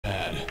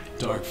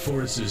Dark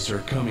forces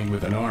are coming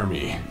with an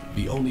army.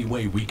 The only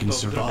way we can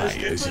survive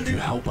is if you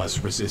help us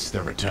resist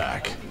their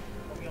attack.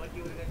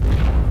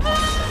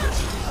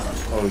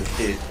 Oh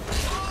shit.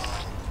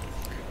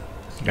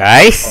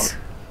 Guys,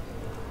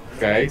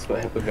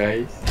 What happened,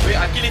 guys? Wait,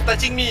 Akil is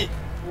touching me.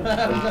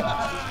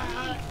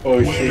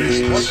 Oh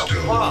shit. What the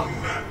fuck?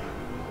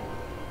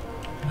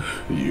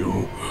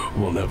 You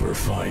will never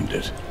find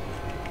it.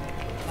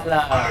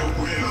 Alah.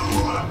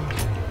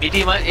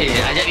 Bini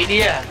ajak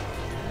bini lah.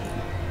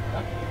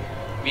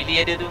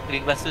 Bini ada tu,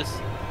 ring basus.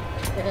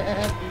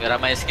 Biar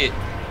ramai sikit.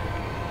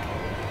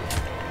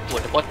 Oh,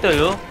 ada portal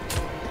tu.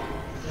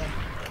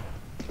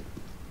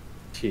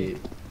 Shit.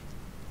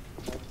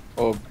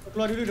 Oh,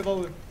 Keluar dulu dah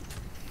power.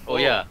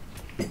 Oh ya.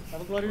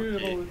 Apa keluar dulu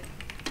dah power.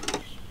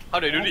 How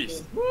do I do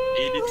this?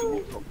 A D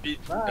to complete,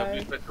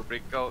 W press to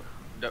break out.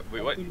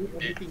 Wait, what?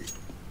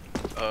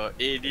 A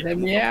D to Let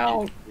me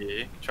out.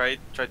 A. Try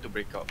to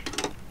break out.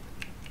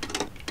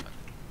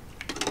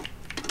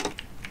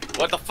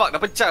 What the fuck?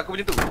 Dah pecah aku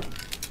macam tu.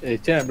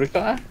 macam nak break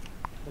out lah?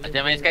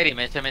 Macam main Skyrim,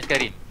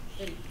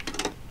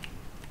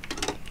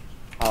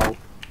 How?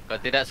 Kalau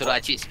tidak suruh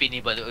Acik spin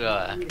ni buat untuk kau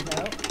lah.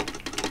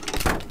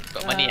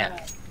 Got money lah.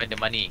 Spend the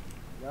money.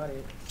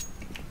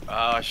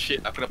 Ah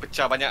shit, aku dah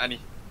pecah banyak lah ni.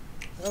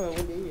 Oh,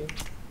 boleh je.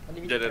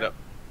 Sekejap.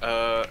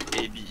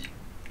 AD.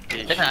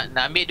 Macam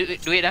nak ambil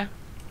duit dah?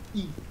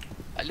 E.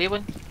 Tak boleh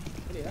pun.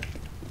 Boleh lah.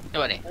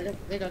 Nampak ni?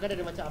 Dia kadang-kadang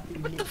ada macam api.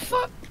 What the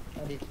fuck?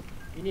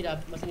 Ini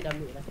dah, masa ni dah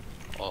ambil lah.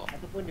 Oh.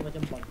 Ataupun dia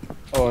macam bug.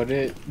 Oh,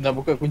 dia nak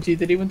buka kunci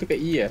tadi pun tekat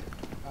E lah?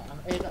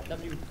 Tak,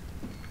 W.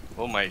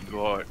 Oh my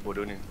god,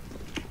 bodoh ni.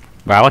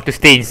 but I want to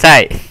stay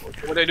inside.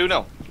 What do I do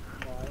now?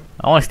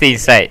 I want to stay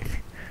inside.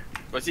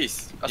 What's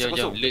this? Asal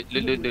Jom, kosong? loot.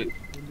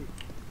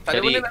 Tak ada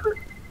Cari. benda nak loot.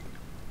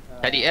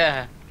 Cari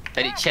lah.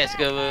 Cari chest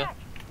ke apa.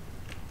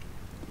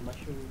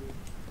 Mushroom ni.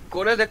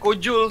 Korang dah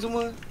kojol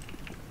semua.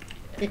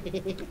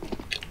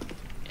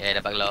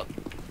 Dapat lock.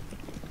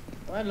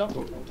 Lock.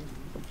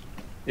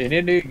 Ni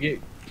ada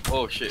gate.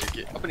 Oh shit,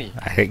 okay. Apa ni?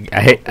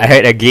 I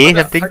heard a gay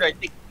something. How do I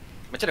take?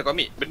 Macam mana kau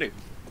ambil benda?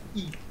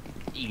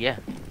 E lah.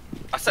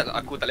 Asal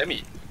aku tak boleh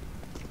ambil?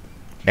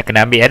 Dah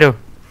kena ambil lah tu.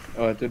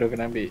 Oh, tu dah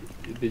kena ambil.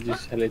 Dia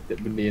just highlighted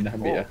benda yang dah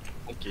ambil lah.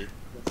 Okay.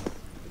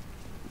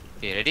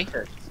 Okay, ready?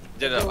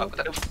 Sekejap, aku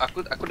tak ada,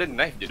 aku ada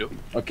knife je tu.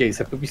 Okay,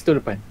 satu pistol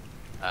depan.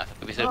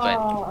 Satu pistol depan.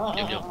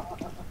 Jom.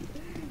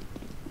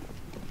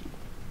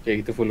 Okay,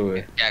 kita follow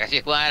eh. Ya,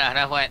 kasih kurang lah,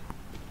 dah buat.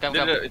 Come.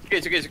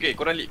 It's okay.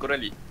 Korang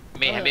lead.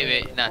 Mate,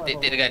 ambil. Nah, take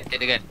the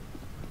gun.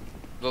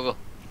 Go.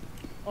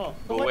 Oh,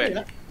 Go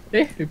where? lah.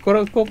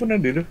 Kau pun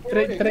ada tu.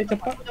 Try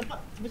campak.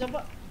 Cuba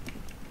campak.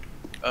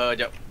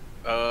 Sekejap.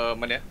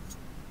 Mana?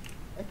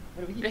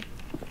 Mana pergi?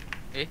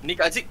 Ni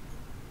Kak Aziz.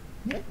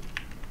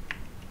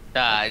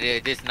 Tak,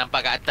 dia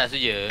nampak kat atas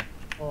tu je.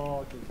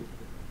 Oh,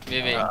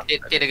 okay. Mate,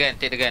 take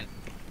the gun.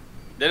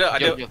 Dia dah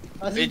ada. Jom.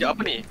 Sekejap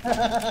apa ni?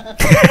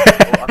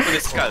 Oh, aku ada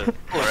skull.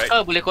 Alright.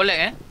 Kau boleh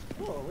collect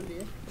Oh,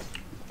 boleh.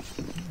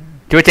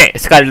 Cuba check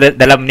skull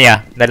dalam ni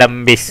lah.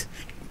 Dalam base.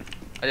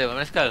 Ada,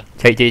 mana skull?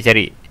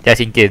 Cari. Just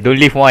in case. Don't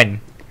leave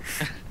one.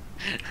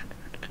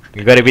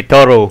 You gotta be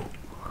thorough.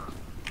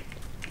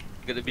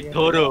 Gotta be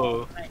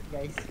thorough. Right,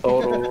 guys.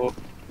 Toro.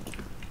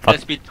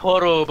 Let's be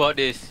thorough about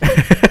this.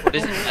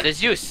 Ada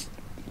Zeus.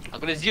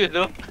 Aku ada Zeus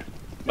tu.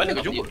 Mana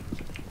kau jumpa?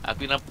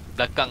 Aku dalam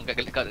belakang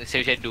kat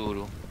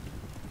shadow tu.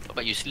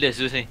 Bapak useless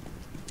Zeus ni.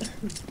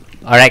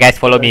 Alright guys,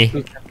 follow me.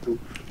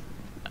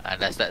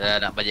 Dah start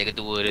nak bajak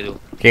ketua dia tu.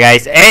 Okay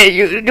guys,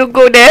 you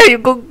go there,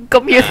 you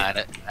come here.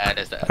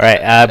 Dah start.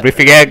 Alright,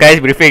 briefing guys,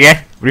 briefing.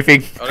 Alright.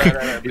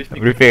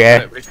 Briefing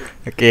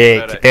Okay,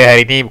 kita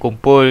hari ni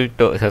berkumpul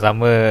untuk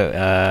sama-sama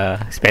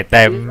spend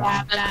time.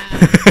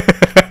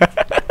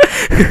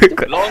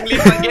 Long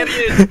live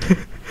Hungarian.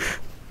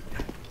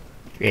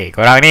 Okay,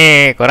 korang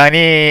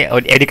ni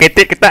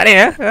educated ke tak ni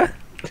ha?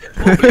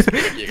 Oh, boleh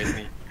spray lagi kat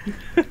sini.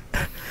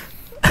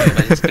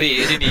 Macam spray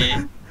kat sini.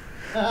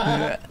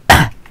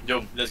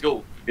 Jom, let's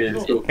go. Okay,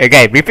 let's go.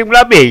 Guys, briefing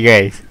belum habis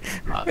guys.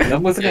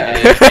 Lama sangat.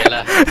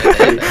 Yalah,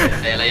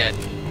 saya layan.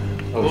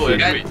 Oh,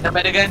 Kan,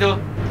 sampai ada gun tu.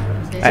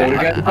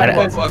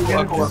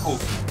 Aku.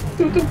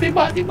 Tu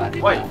tembak.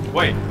 Why,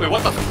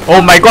 what the fuck?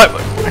 Oh my god.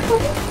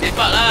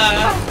 Tembak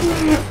lah.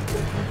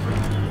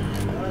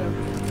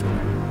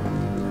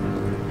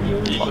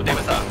 Kau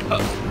tembak tak?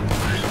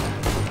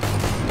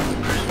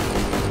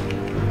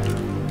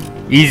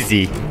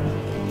 Easy.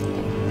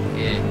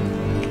 Okay.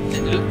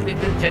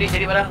 Cari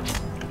barang.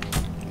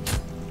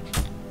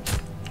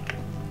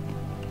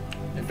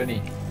 Apa ni?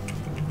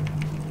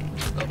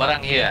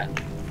 Barang here.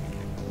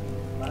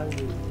 Barang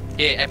ni.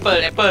 Okay,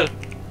 apple.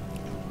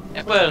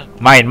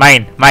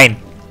 Mine.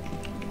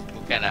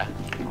 Bukan lah.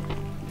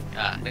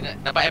 Dengar,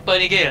 nampak apple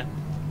ni Gil?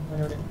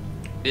 Mana?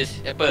 This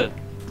apple.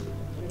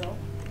 Mana kau?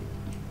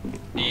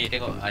 Ni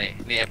tengok,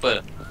 ni apple.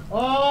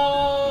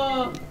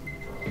 Oh.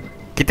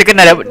 Kita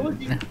kena dapat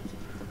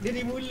Dia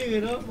di mula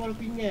tu, baru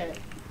aku ingat.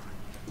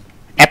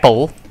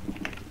 apple.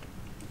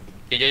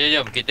 Okay,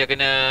 jom. Kita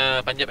kena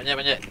panjat.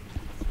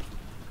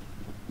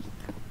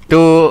 Tu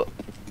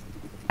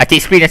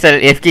Acik spin asal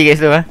AFK guys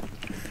tu ha.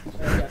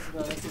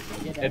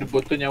 Ada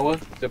botol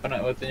nyawa. Siapa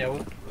nak botol nyawa?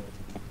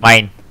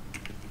 Mine.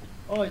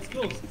 Oh, it's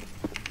close.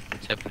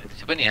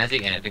 Siapa ni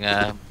Haziq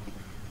dengar.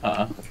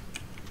 Haa.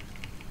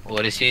 Oh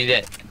ada sini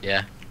Zat.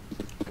 Ya.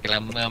 Makin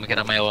lama makin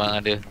ramai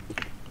orang ada.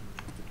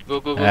 Go.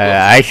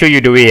 I show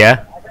you the way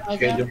ya.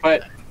 Okay,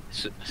 jumpa.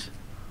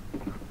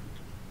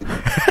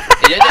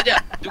 Sekejap.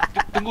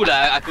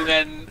 Tunggulah aku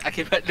dengan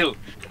Akibat dulu.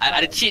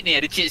 Ada cheat ni,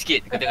 ada cheat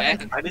sikit. Kau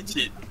tengok Ada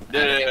cheat.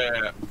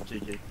 Dah.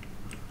 Okay.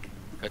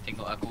 Kau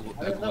tengok aku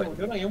Aku tahu,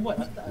 diorang yang buat.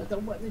 Aku tak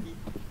buat tadi.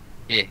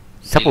 Okay.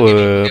 Siapa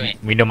Game.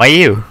 minum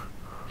air tu?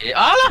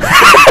 Alah.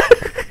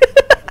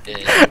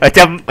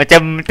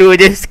 Macam tu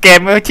je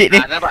scam tu cik ni.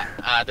 Nampak?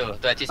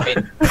 Tu cheat spin.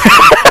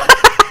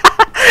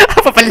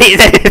 Apa pelik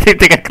saya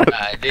tengah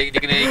crowd. Dia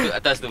kena ikut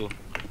atas tu.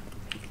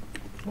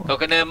 Kau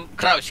kena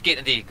crouch sikit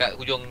nanti kat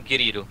hujung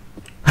kiri tu.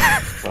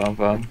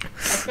 Faham.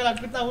 Kalau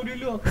aku tahu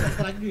dulu, aku tak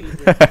struggle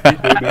je.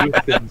 Dulu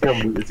kita jam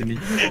kat sini.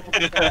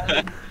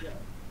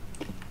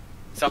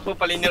 Siapa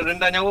paling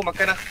rendah nyawa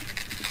makan lah.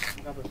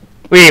 Apa?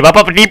 Weh,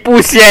 bapak penipu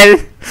sial.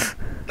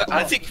 Tak,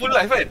 Haziq full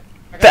life kan?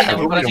 Tak.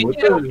 Aku minum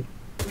botol.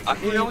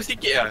 Aku nyawa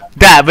sikit lah.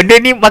 Tak, benda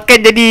ni makan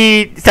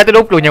jadi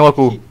 120 nyawa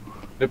aku.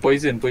 Dia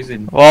poison.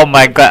 Oh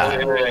my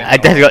god. I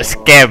just got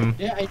scam.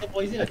 Dia item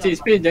poison Cik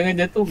spin jangan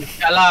jatuh.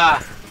 Taklah.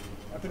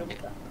 Aku dah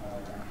buka.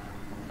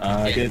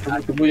 Okay,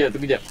 tunggu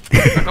jap.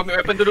 Kau ambil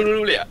weapon tu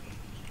dulu boleh tak?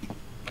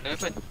 Mana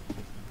weapon?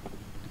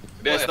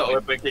 Dia Oh, stop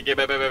weapon. weapon. Okay,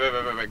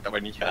 baik. Tak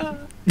berani.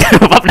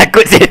 Bapak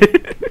penakut sial.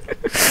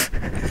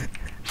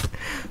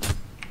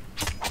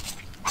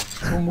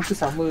 Semua muka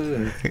sama.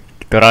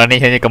 Kita orang ni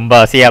hanya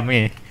kembar siam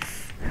ni.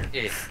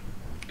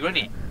 Dulu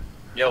ni.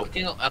 Yo.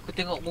 Aku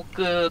tengok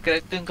muka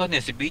karakter kau ni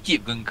sebiji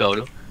ke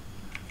kau tu?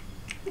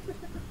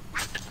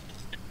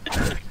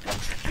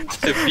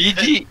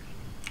 Sebiji.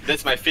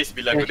 That's my face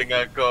bila aku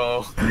dengar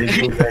kau. Let's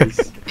go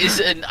guys.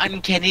 It's an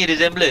uncanny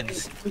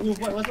resemblance. Tunggu,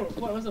 buat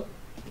masuk.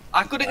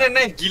 Aku dengan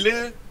knife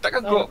gila.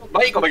 Takkan kau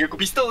baik kau bagi aku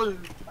pistol.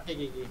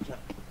 Okay.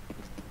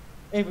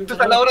 Tu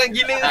salah orang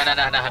gila.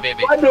 Nah, habis.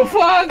 What the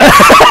fuck?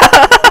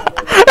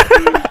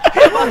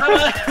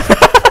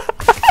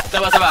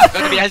 Sabar.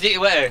 Kau kena Haziq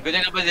buat ke? Kau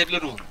jangan pasal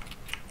peluru.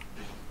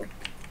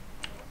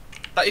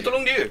 Tak,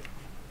 tolong dia.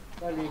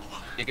 Balik.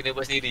 Dia kena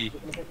buat sendiri.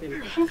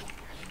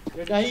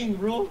 You're dying,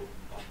 bro.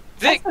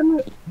 Zik!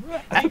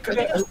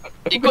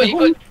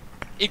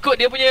 Ikut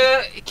dia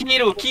punya key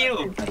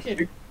tu. Action.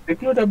 Dia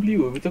keluar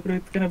W. Betul aku dah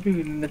tekan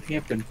W,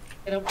 nothing happen.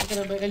 Kena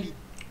banyak kali.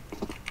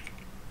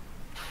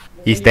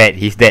 He's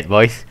dead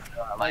boys.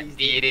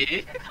 Mati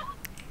dia.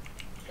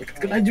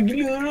 Aku laju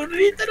gila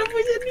ni, tak ada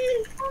macam ni.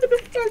 What the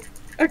fuck?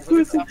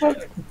 Aku sempat.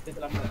 Dia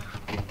terlambat.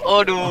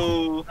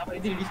 Aduh.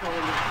 Nampak dia respawn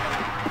dulu.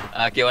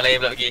 Okay, orang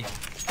lain pula pergi.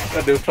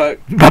 What the fuck?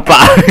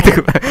 Bapak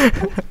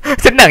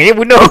senang je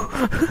bunuh.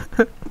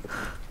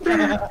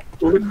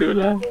 Bodoh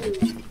lah.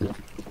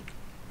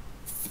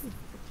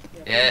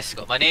 Yes,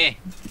 kat mana?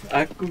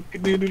 Aku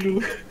kena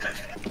dulu.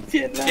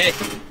 Sial lah. Okay.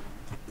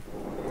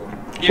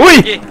 Ui!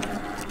 Okay.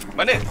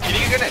 Mana? Kiri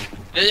ke kanan?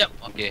 Sekejap.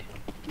 Okay.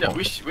 Sekejap,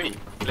 which way?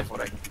 Left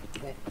or right?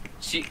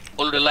 See,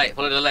 follow the light.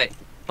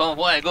 Come on,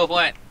 Fuad, go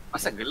Fuad.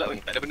 Asal gelap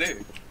ni? Tak ada benda.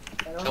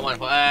 Come on,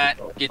 Fuad.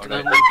 Kita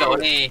tengah kau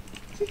ni.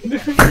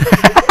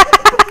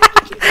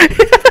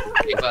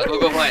 Okay, Fuad,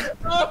 go Fuad.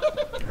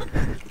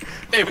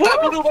 Tak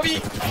peluru babi.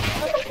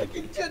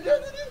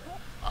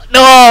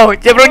 No,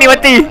 Jabro ni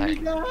mati.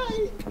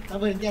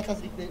 Sabar, nanti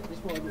atas kita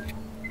respawn dulu.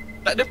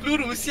 Tak ada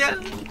peluru, sial.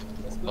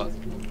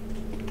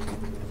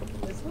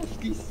 Let's watch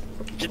this.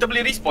 Kita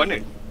boleh respawn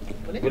ke?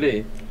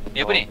 Boleh. Ni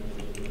apa ni?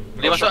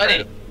 Boleh masuk tak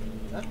ni?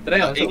 Try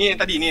masuk. Ni yang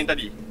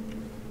tadi.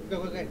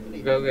 Kau kan? Boleh.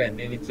 Kau kan,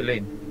 ni tu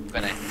lain.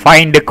 Bukan eh?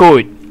 Find the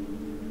code.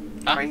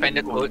 Find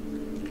the code.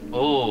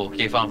 Oh,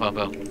 okay, faham.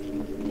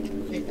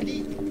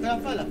 Tadi kau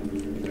hafal lah.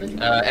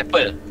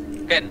 Apple.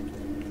 Kan?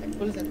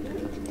 Apple satu.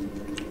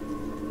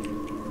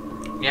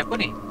 Ni apa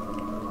ni?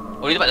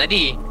 Oh, dia tempat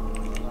tadi.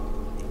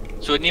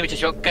 So ni macam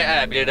shortcut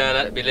lah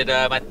bila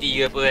dah mati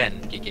ke apa kan.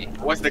 Okay.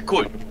 What's the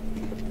code?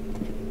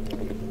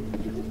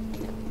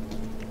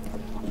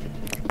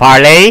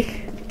 Parlay.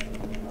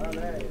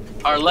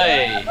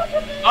 Parlay.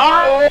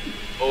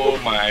 Oh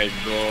my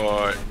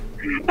god.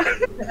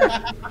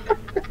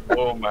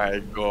 Oh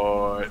my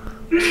god.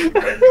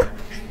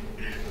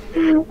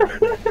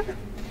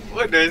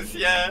 What the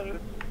sial?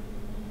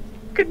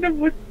 Kena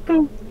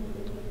botol.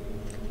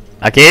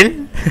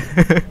 Akil.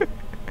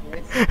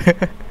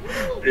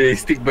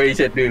 Stick by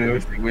each other.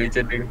 Let's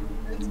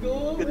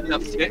go.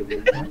 Kenapa sikit?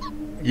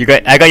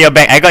 I got your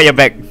back. Got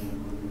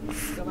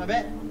my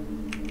back.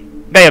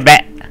 Got your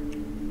back.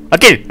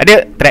 Akil,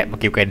 ada trap.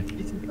 Okay, bukan.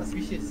 This is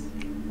suspicious.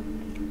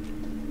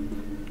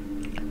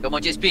 Kau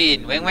mau cek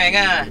spin. Weng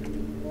ah.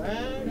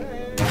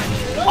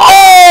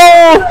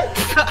 Oh!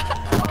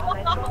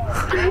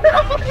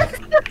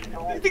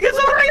 Tiga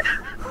seorang.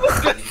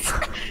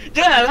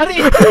 Jangan lari.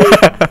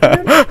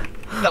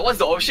 That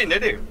was the option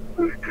ada.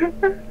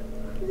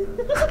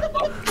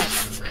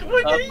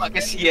 Apa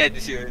kesian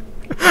siul.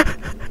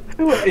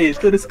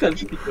 Tu ada skull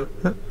situ.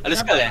 Ada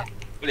skull eh?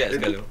 Boleh tak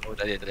skull tu? Oh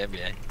tak ada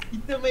ambil eh.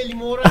 Kita main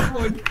 5 orang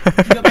pun.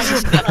 Kita bagi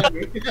sekarang.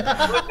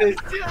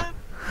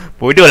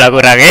 Bodoh lah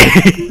korang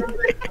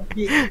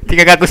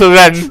tinggalkan aku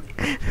seorang.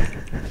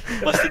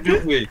 Masa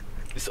dulu weh.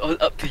 It's all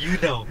up to you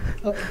now.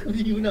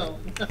 You know.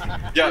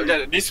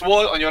 Yeah, this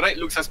wall on your right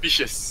looks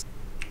suspicious.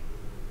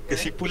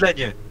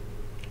 Kesimpulannya,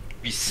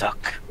 we suck.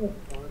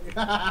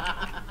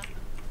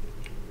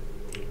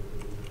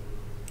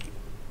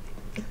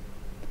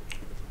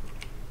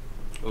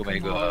 Oh my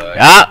god.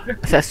 Ah,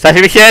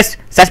 suspicious.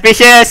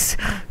 Suspicious.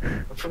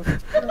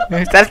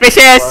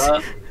 Suspicious.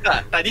 Tak,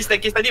 tadi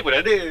staircase tadi pun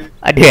ada.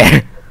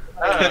 Ada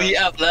Hurry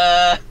up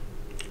lah.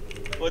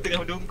 Orang tengah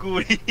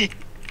menunggu ni.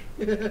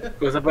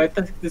 Kau sampai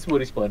atas kita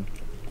semua respawn.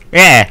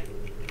 Yeah.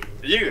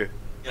 Ya ke?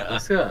 Ya,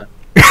 Rasa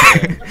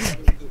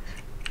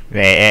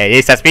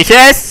It's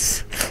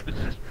suspicious.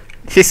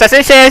 She's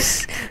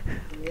suspicious.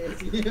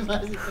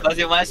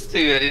 masih masa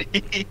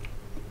ni.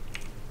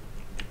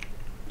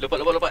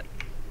 Lompat.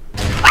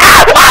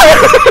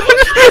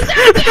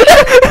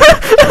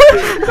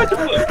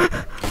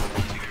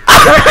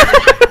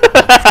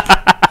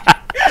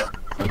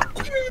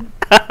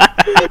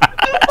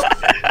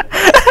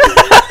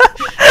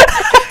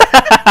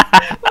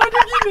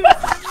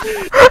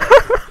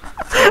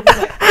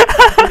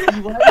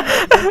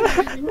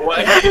 Wah,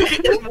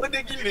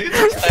 mudah gila.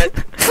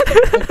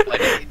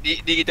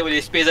 Ni kita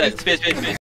boleh space kan? Space.